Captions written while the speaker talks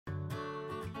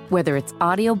Whether it's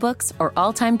audiobooks or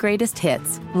all-time greatest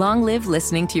hits, long live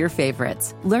listening to your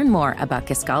favorites. Learn more about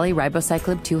Kisqali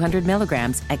Ribociclib 200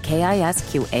 milligrams at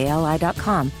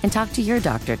KISQALI.com and talk to your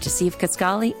doctor to see if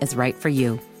Kisqali is right for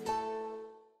you.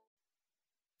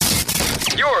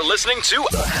 You're listening to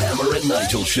The Hammer and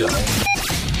Nigel Show.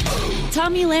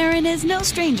 Tomi Lahren is no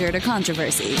stranger to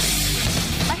controversy.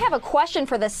 I have a question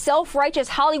for the self-righteous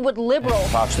Hollywood liberal.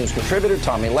 Fox News contributor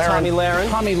Tomi Lahren. Tomi Lahren.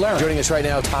 Tomi Lahren. Joining us right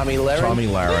now, Tomi Lahren. Tomi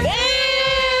Lahren.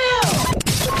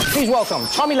 Please welcome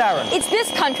Tomi Lahren. It's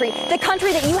this country, the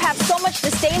country that you have so much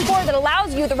disdain for, that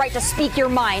allows you the right to speak your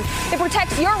mind. It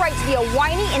protects your right to be a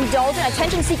whiny, indulgent,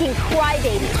 attention-seeking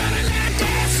crybaby.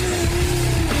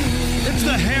 It's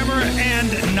the Hammer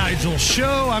and Nigel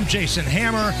Show. I'm Jason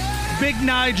Hammer. Big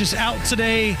Nige is out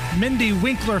today. Mindy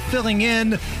Winkler filling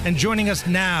in and joining us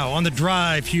now on the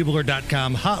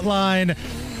DriveHubler.com hotline.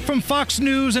 From Fox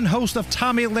News and host of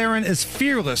Tomi Lahren is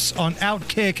Fearless on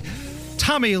Outkick.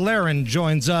 Tomi Lahren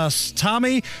joins us.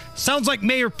 Tomi, sounds like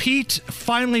Mayor Pete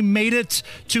finally made it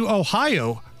to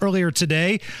Ohio earlier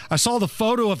today. I saw the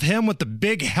photo of him with the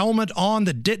big helmet on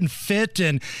that didn't fit,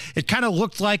 and it kind of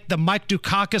looked like the Mike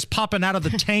Dukakis popping out of the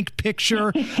tank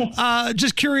picture.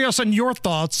 Just curious on your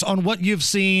thoughts on what you've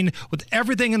seen with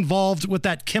everything involved with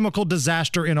that chemical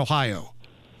disaster in Ohio.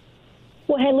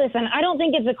 Well, hey, listen, I don't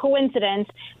think it's a coincidence.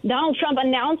 Donald Trump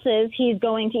announces he's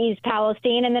going to East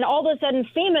Palestine, and then all of a sudden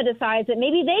FEMA decides that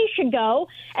maybe they should go,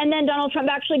 and then Donald Trump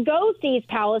actually goes to East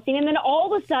Palestine, and then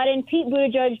all of a sudden Pete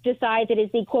Buttigieg decides it is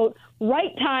the, quote,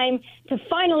 right time to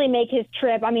finally make his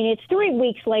trip. I mean, it's 3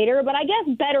 weeks later, but I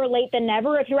guess better late than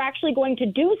never if you're actually going to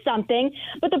do something.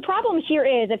 But the problem here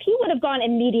is if he would have gone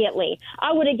immediately,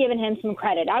 I would have given him some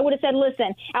credit. I would have said,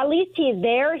 listen, at least he's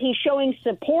there. He's showing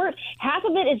support. Half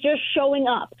of it is just showing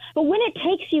up. But when it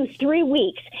takes you 3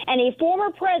 weeks and a former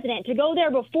president to go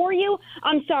there before you,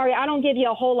 I'm sorry, I don't give you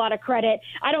a whole lot of credit.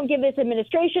 I don't give this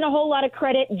administration a whole lot of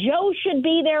credit. Joe should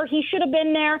be there. He should have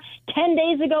been there 10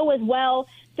 days ago as well.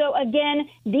 So, again,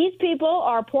 these people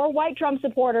are poor white Trump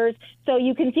supporters, so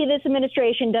you can see this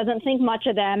administration doesn't think much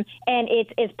of them, and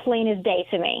it's as plain as day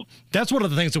to me. That's one of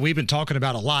the things that we've been talking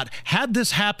about a lot. Had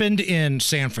this happened in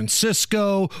San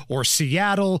Francisco or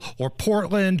Seattle or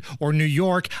Portland or New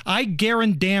York, I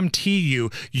guarantee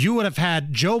you would have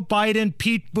had Joe Biden,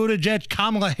 Pete Buttigieg,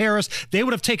 Kamala Harris. They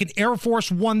would have taken Air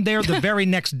Force One there the very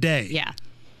next day. Yeah.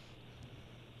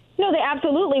 No, they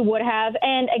absolutely would have.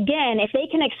 And again, if they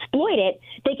can exploit it,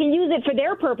 they can use it for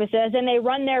their purposes, and they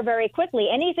run there very quickly.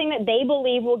 Anything that they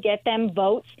believe will get them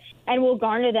votes and will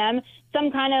garner them some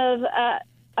kind of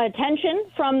attention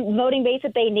from voting base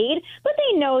that they need. But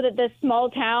they know that this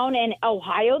small town in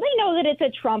Ohio, they know that it's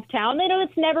a Trump town. They know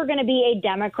it's never going to be a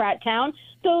Democrat town,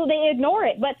 so they ignore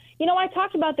it. But, you know, I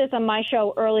talked about this on my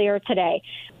show earlier today.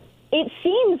 It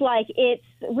seems like it's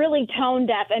really tone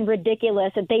deaf and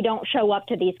ridiculous that they don't show up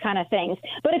to these kind of things.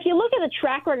 But if you look at the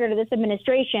track record of this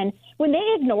administration, when they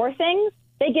ignore things,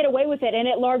 they get away with it, and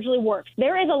it largely works.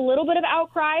 There is a little bit of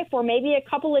outcry for maybe a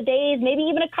couple of days, maybe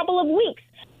even a couple of weeks.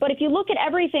 But if you look at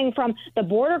everything from the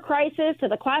border crisis to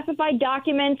the classified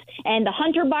documents and the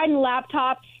Hunter Biden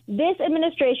laptop, this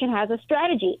administration has a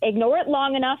strategy. Ignore it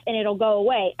long enough, and it'll go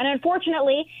away. And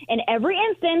unfortunately, in every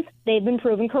instance, they've been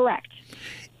proven correct.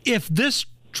 If this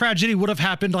tragedy would have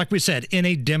happened, like we said, in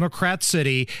a Democrat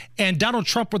city and Donald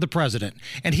Trump were the president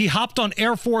and he hopped on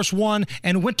Air Force One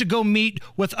and went to go meet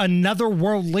with another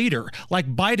world leader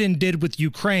like Biden did with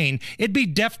Ukraine, it'd be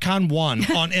DEFCON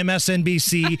 1 on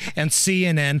MSNBC and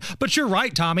CNN. But you're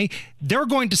right, Tomi. They're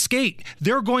going to skate.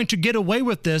 They're going to get away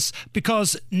with this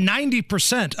because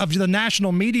 90% of the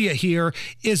national media here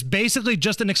is basically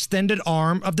just an extended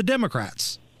arm of the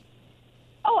Democrats.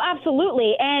 Oh,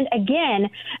 absolutely. And again,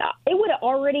 it would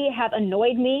already have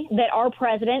annoyed me that our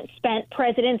president spent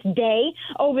President's Day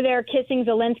over there kissing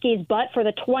Zelensky's butt for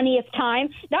the 20th time.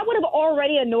 That would have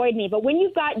already annoyed me. But when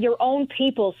you've got your own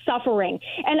people suffering,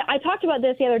 and I talked about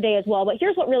this the other day as well, but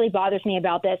here's what really bothers me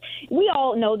about this. We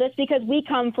all know this because we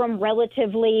come from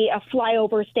relatively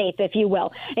flyover states, if you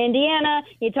will. Indiana,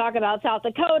 you talk about South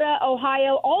Dakota,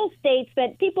 Ohio, all states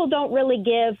that people don't really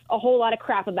give a whole lot of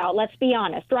crap about, let's be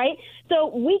honest, right? So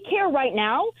we care right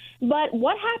now, but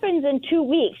what happens in 2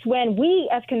 weeks when we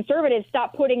as conservatives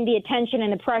stop putting the attention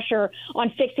and the pressure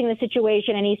on fixing the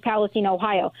situation in East Palestine,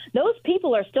 Ohio? Those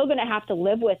people are still going to have to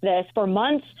live with this for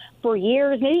months, for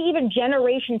years, maybe even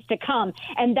generations to come.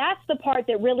 And that's the part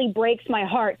that really breaks my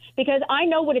heart, because I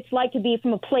know what it's like to be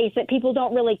from a place that people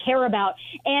don't really care about.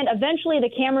 And eventually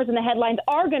the cameras and the headlines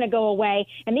are going to go away,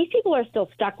 and these people are still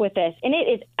stuck with this. And it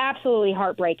is absolutely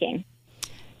heartbreaking.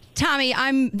 Tommy,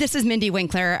 this is Mindy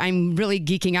Winkler. I'm really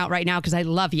geeking out right now because I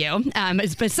love you.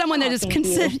 But someone that is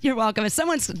considered, you're welcome. As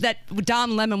someone that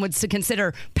Don Lemon would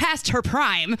consider past her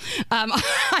prime, I'm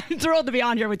thrilled to be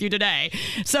on here with you today.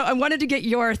 So I wanted to get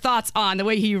your thoughts on the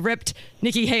way he ripped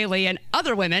Nikki Haley and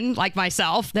other women like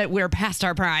myself that we're past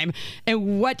our prime,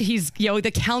 and what he's,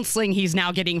 the counseling he's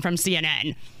now getting from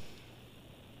CNN.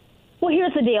 Well,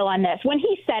 here's the deal on this. When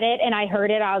he said it and I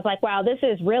heard it, I was like, wow, this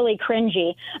is really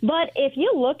cringy. But if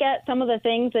you look at some of the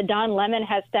things that Don Lemon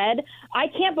has said, I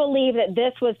can't believe that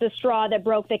this was the straw that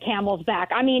broke the camel's back.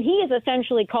 I mean, he has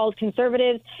essentially called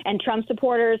conservatives and Trump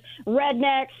supporters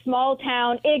rednecks, small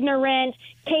town, ignorant,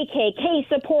 KKK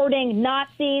supporting,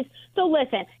 Nazis. So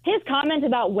listen, his comment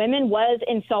about women was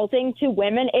insulting to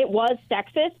women. It was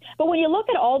sexist. But when you look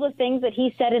at all the things that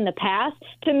he said in the past,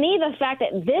 to me, the fact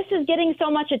that this is getting so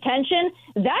much attention,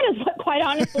 that is what quite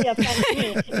honestly offends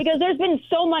me, because there's been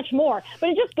so much more. But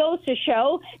it just goes to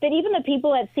show that even the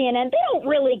people at CNN, they don't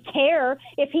really care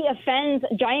if he offends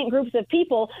giant groups of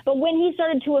people. But when he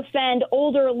started to offend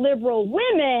older liberal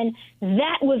women,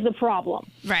 that was the problem.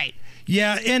 Right.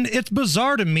 Yeah, and it's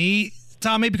bizarre to me,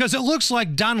 Tommy, because it looks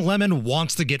like Don Lemon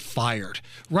wants to get fired,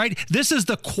 right? This is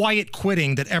the quiet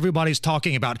quitting that everybody's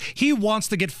talking about. He wants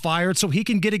to get fired so he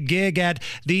can get a gig at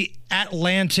the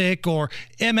Atlantic or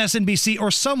MSNBC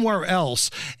or somewhere else.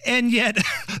 And yet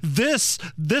this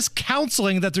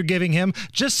counseling that they're giving him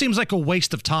just seems like a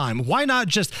waste of time. Why not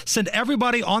just send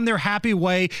everybody on their happy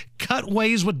way, cut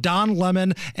ways with Don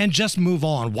Lemon, and just move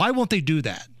on? Why won't they do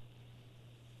that?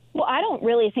 Well, I don't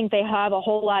really think they have a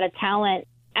whole lot of talent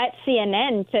at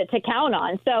CNN to count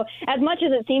on. So as much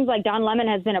as it seems like Don Lemon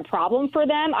has been a problem for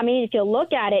them, I mean, if you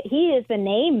look at it, he is the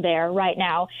name there right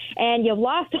now. And you've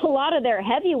lost a lot of their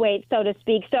heavyweights, so to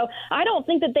speak. So I don't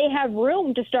think that they have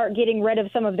room to start getting rid of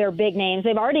some of their big names.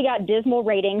 They've already got dismal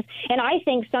ratings. And I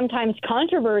think sometimes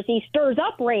controversy stirs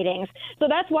up ratings. So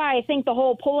that's why I think the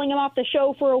whole pulling him off the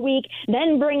show for a week,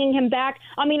 then bringing him back,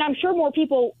 I mean, I'm sure more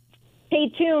people stay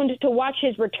tuned to watch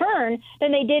his return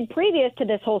than they did previous to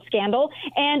this whole scandal.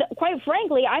 And quite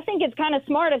frankly, I think it's kind of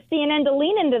smart of CNN to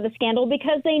lean into the scandal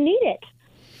because they need it.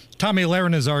 Tomi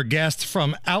Lahren is our guest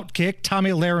from Outkick.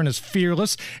 Tomi Lahren is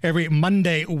fearless every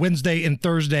Monday, Wednesday, and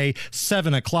Thursday,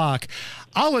 7 o'clock.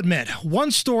 I'll admit,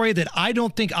 one story that I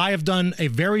don't think I have done a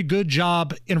very good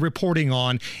job in reporting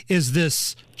on is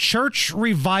this church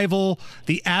revival,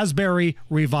 the Asbury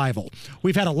revival.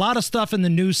 We've had a lot of stuff in the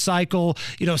news cycle,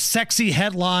 sexy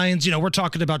headlines. We're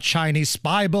talking about Chinese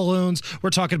spy balloons. We're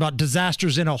talking about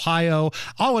disasters in Ohio.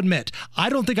 I'll admit, I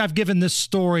don't think I've given this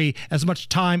story as much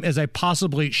time as I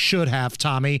possibly should have,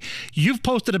 Tommy. You've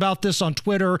posted about this on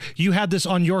Twitter. You had this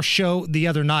on your show the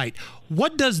other night.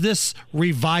 What does this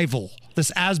revival,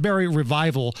 this Asbury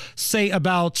revival, say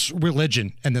about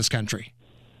religion in this country?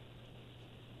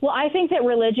 Well, I think that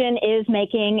religion is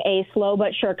making a slow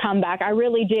but sure comeback. I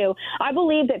really do. I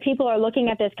believe that people are looking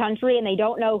at this country and they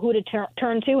don't know who to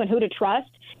turn to and who to trust.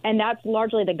 And that's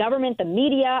largely the government, the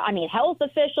media, health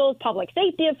officials, public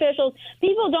safety officials.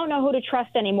 People don't know who to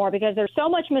trust anymore because there's so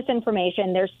much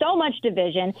misinformation. There's so much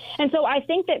division. And so I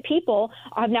think that people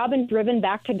have now been driven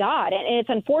back to God. And it's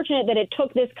unfortunate that it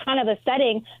took this kind of a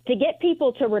setting to get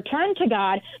people to return to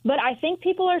God. But I think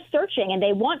people are searching and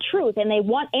they want truth and they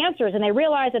want answers. And they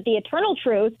realize that the eternal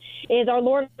truth is our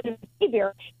Lord and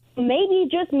Savior. Maybe,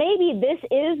 just maybe, this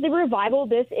is the revival.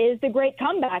 This is the great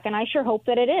comeback, and I sure hope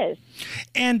that it is.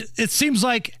 And it seems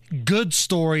like good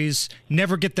stories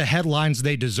never get the headlines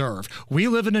they deserve. We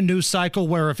live in a news cycle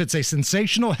where if it's a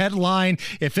sensational headline,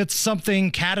 if it's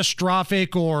something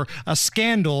catastrophic or a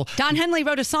scandal. Don Henley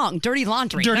wrote a song, Dirty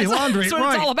Laundry. Dirty Laundry, that's what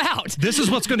right. It's all about. This is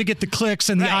what's going to get the clicks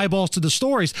and the eyeballs to the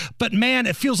stories. But man,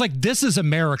 it feels like this is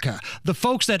America. The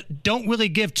folks that don't really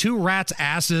give two rats'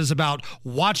 asses about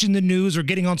watching the news or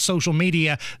getting on social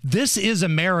media, this is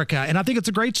America, and I think it's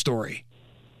a great story.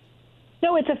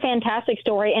 No, it's a fantastic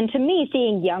story. And to me,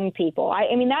 seeing young people, I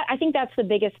think that's the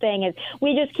biggest thing is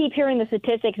we just keep hearing the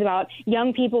statistics about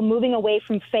young people moving away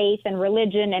from faith and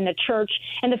religion and the church.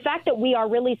 And the fact that we are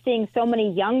really seeing so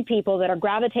many young people that are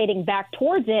gravitating back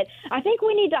towards it, I think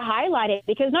we need to highlight it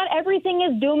because not everything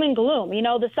is doom and gloom.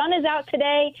 The sun is out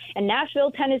today in Nashville,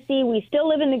 Tennessee. We still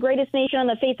live in the greatest nation on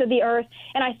the face of the earth.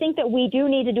 And I think that we do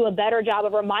need to do a better job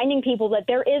of reminding people that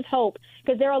there is hope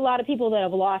because there are a lot of people that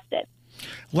have lost it.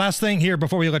 Last thing here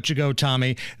before we let you go,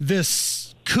 Tommy.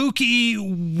 This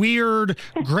kooky, weird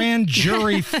grand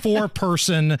jury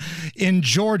four-person in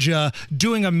Georgia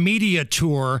doing a media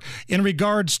tour in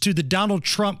regards to the Donald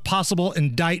Trump possible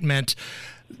indictment.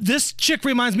 This chick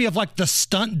reminds me of like the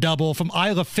stunt double from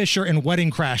Isla Fisher in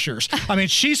Wedding Crashers. I mean,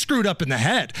 she's screwed up in the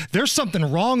head. There's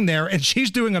something wrong there, and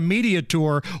she's doing a media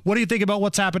tour. What do you think about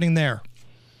what's happening there?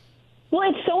 Well,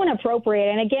 it's so inappropriate.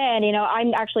 And again,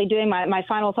 I'm actually doing my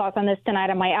final thoughts on this tonight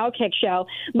on my Outkick show.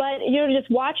 But, just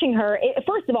watching her,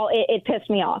 first of all, it pissed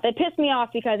me off. It pissed me off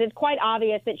because it's quite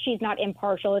obvious that she's not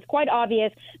impartial. It's quite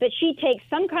obvious that she takes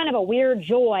some kind of a weird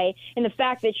joy in the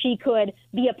fact that she could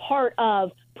be a part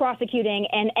of prosecuting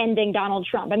and ending Donald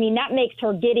Trump. I mean, that makes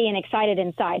her giddy and excited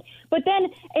inside. But then,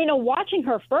 watching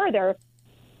her further,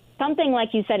 something like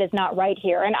you said is not right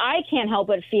here. And I can't help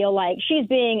but feel like she's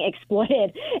being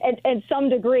exploited at some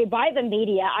degree by the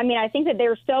media. I mean, I think that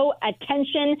they're so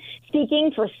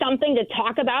attention-seeking for something to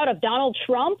talk about of Donald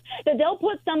Trump that they'll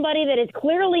put somebody that is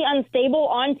clearly unstable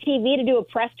on TV to do a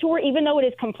press tour, even though it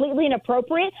is completely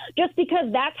inappropriate, just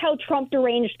because that's how Trump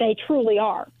deranged they truly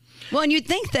are. Well, and you'd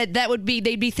think that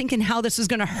they'd be thinking how this is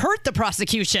going to hurt the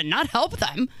prosecution, not help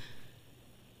them.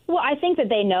 Well, I think that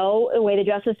they know the way the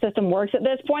justice system works at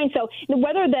this point. So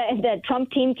whether the Trump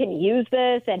team can use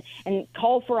this and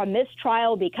call for a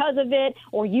mistrial because of it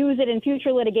or use it in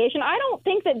future litigation, I don't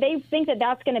think that they think that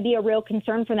that's going to be a real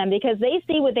concern for them because they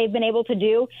see what they've been able to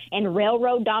do and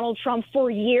railroad Donald Trump for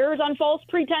years on false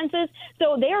pretenses.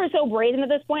 So they are so brazen at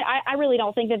this point, I really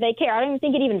don't think that they care. I don't even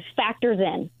think it even factors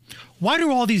in. Why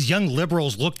do all these young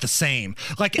liberals look the same?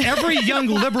 Like every young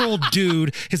liberal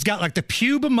dude has got like the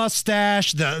pube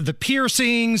mustache, the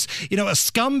piercings, a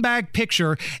scumbag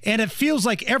picture. And it feels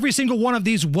like every single one of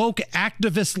these woke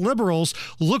activist liberals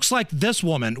looks like this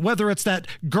woman, whether it's that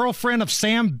girlfriend of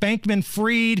Sam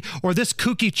Bankman-Fried or this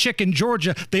kooky chick in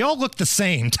Georgia. They all look the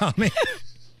same, Tommy.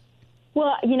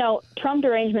 Well, Trump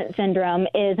derangement syndrome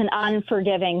is an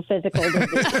unforgiving physical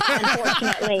disease,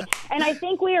 unfortunately. And I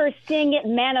think we are seeing it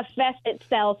manifest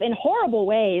itself in horrible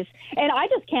ways. And I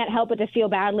just can't help but to feel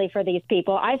badly for these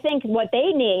people. I think what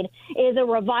they need is a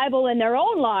revival in their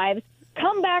own lives.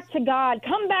 Come back to God,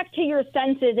 come back to your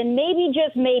senses, and maybe,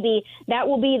 just maybe, that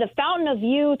will be the fountain of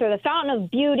youth or the fountain of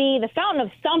beauty, the fountain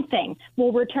of something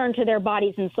will return to their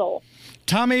bodies and soul.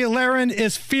 Tomi Lahren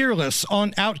is fearless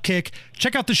on Outkick.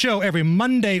 Check out the show every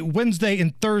Monday, Wednesday,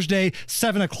 and Thursday,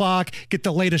 7 o'clock. Get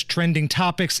the latest trending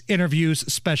topics, interviews,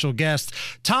 special guests.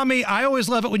 Tommy, I always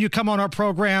love it when you come on our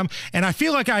program, and I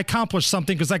feel like I accomplished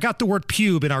something because I got the word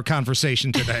pube in our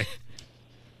conversation today.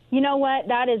 You know what?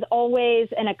 That is always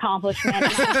an accomplishment. And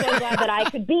I'm so glad that I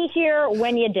could be here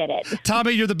when you did it.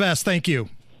 Tommy, you're the best. Thank you.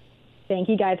 Thank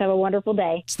you, guys. Have a wonderful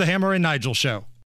day. It's the Hammer and Nigel Show.